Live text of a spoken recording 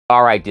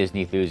All right,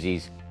 Disney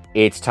enthusiasts,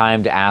 it's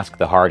time to ask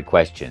the hard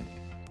question.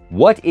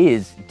 What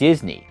is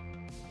Disney?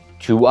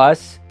 To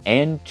us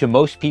and to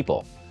most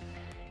people.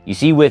 You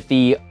see, with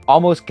the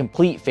almost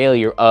complete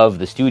failure of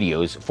the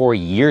studios for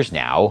years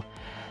now,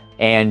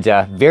 and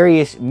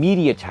various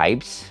media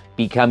types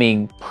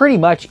becoming pretty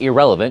much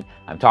irrelevant,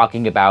 I'm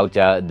talking about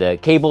the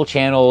cable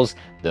channels,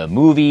 the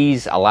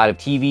movies, a lot of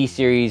TV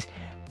series,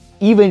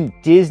 even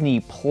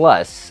Disney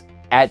Plus.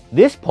 At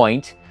this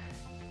point,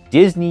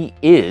 Disney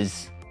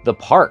is the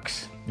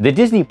parks. The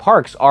Disney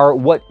parks are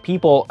what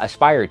people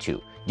aspire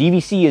to.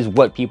 DVC is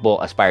what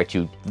people aspire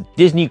to.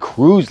 Disney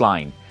Cruise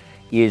Line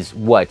is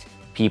what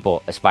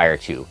people aspire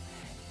to.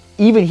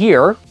 Even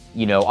here,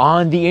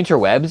 on the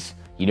interwebs,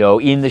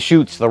 in the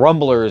shoots, the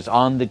rumblers,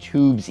 on the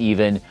tubes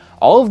even,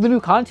 all of the new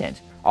content,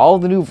 all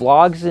of the new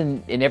vlogs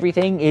and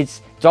everything,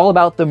 it's all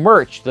about the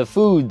merch, the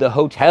food, the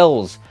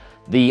hotels,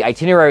 the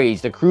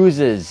itineraries, the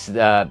cruises,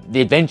 the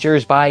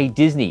adventures by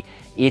Disney.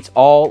 It's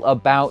all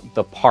about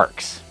the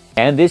parks.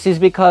 And this is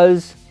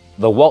because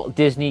the Walt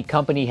Disney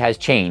Company has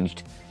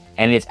changed,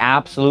 and it's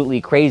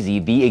absolutely crazy.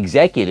 The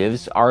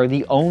executives are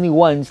the only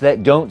ones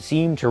that don't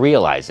seem to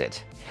realize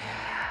it.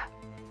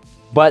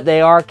 But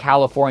they are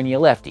California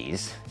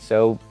lefties,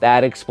 so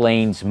that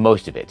explains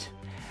most of it.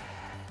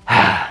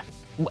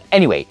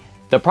 Anyway,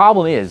 the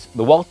problem is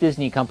the Walt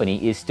Disney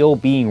Company is still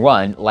being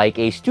run like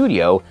a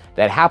studio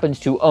that happens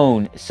to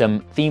own some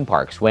theme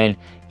parks, when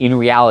in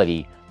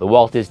reality, the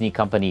Walt Disney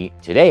Company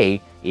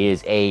today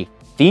is a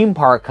theme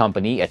park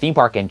company, a theme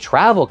park and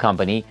travel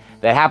company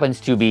that happens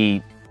to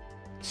be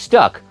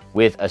stuck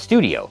with a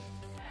studio,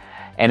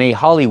 and a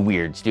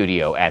Hollyweird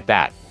studio at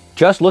that.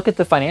 Just look at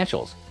the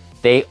financials.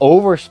 They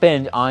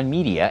overspend on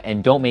media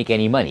and don't make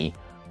any money.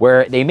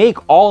 Where they make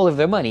all of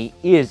their money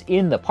is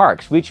in the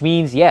parks, which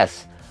means,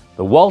 yes,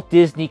 the Walt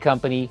Disney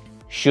Company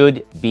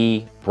should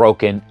be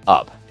broken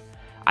up.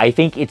 I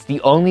think it's the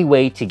only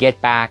way to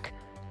get back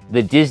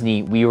the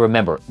Disney we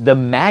remember, the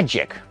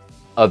magic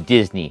of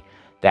Disney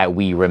that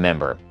we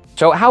remember.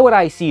 So how would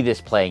I see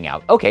this playing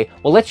out? Okay,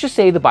 well, let's just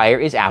say the buyer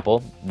is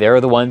Apple. They're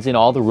the ones in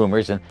all the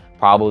rumors and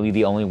probably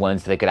the only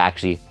ones that could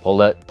actually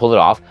pull it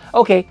off.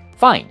 Okay,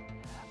 fine.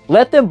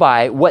 Let them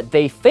buy what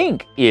they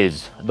think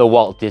is the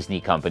Walt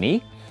Disney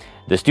Company,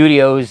 the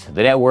studios,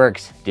 the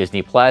networks,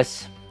 Disney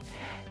Plus.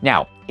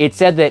 Now, it's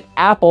said that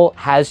Apple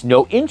has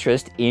no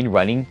interest in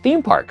running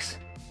theme parks.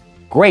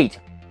 Great,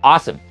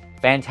 awesome,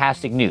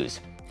 fantastic news.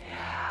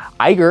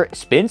 Iger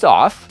spins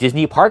off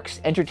Disney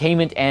Parks,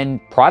 Entertainment and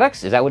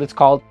Products. Is that what it's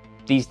called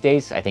these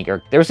days? I think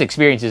there's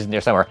experiences in there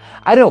somewhere.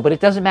 I don't know, but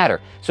it doesn't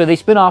matter. So they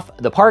spin off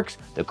the parks,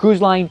 the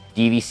cruise line,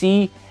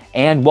 DVC,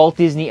 and Walt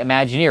Disney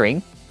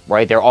Imagineering,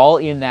 right? They're all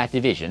in that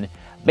division.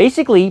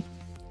 Basically,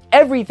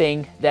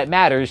 everything that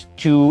matters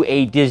to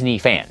a Disney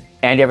fan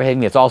and everything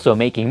that's also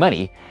making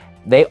money.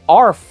 They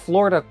are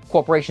Florida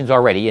corporations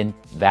already, and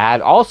that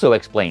also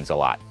explains a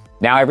lot.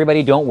 Now,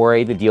 everybody, don't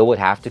worry. The deal would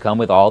have to come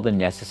with all the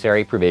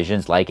necessary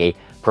provisions, like a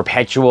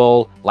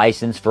perpetual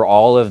license for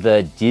all of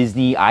the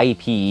Disney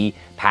IP,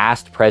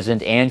 past,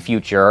 present, and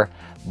future,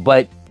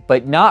 but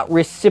not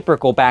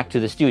reciprocal back to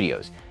the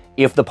studios.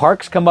 If the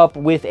parks come up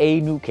with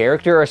a new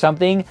character or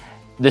something,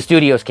 the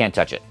studios can't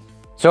touch it.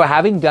 So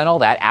having done all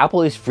that,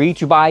 Apple is free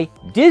to buy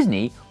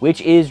Disney,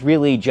 which is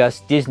really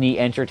just Disney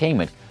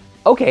Entertainment.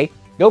 Okay,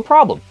 no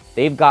problem.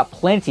 They've got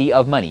plenty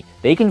of money.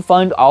 They can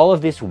fund all of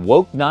this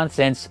woke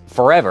nonsense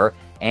forever,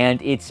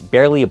 and it's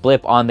barely a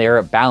blip on their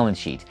balance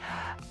sheet.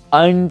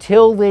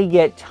 Until they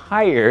get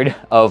tired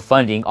of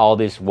funding all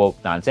this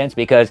woke nonsense,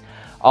 because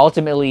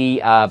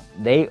ultimately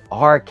they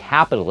are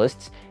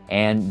capitalists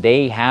and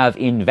they have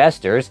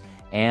investors,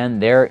 and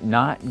they're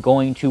not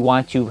going to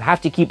want to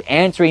have to keep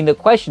answering the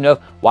question of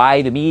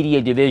why the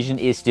media division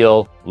is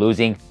still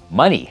losing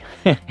money.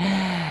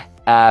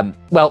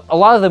 Well, a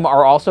lot of them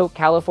are also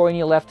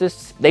California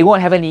leftists. They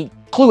won't have any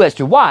clue as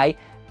to why,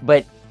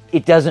 but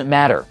it doesn't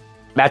matter.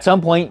 At some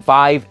point,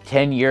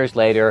 5-10 years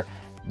later,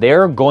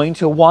 they're going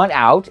to want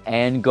out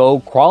and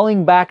go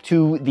crawling back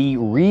to the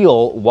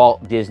real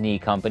Walt Disney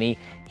Company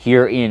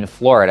here in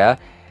Florida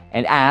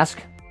and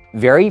ask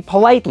very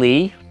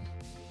politely,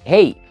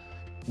 hey,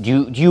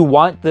 do you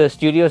want the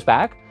studios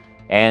back?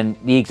 And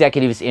the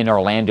executives in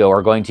Orlando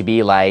are going to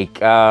be like,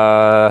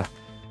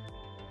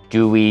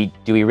 do we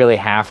really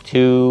have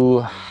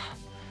to?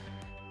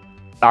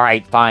 All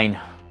right, fine.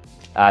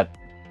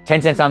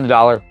 10 cents on the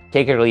dollar,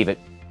 take it or leave it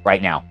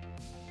right now.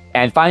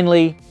 And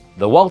finally,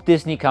 the Walt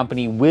Disney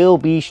Company will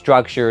be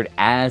structured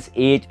as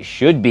it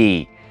should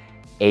be.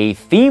 A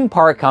theme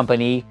park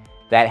company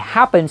that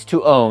happens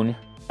to own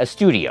a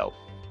studio.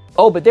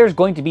 Oh, but there's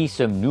going to be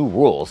some new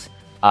rules.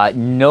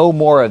 No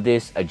more of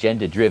this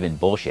agenda-driven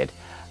bullshit.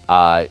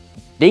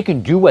 They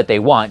can do what they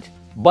want,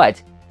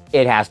 but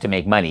it has to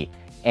make money.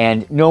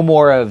 And no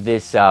more of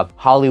this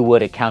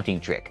Hollywood accounting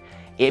trick.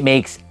 It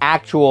makes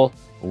actual,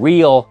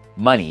 real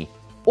money.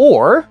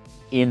 Or,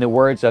 in the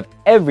words of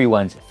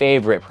everyone's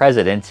favorite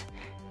president,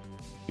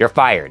 you're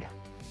fired.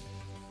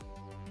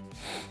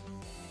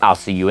 I'll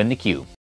see you in the queue.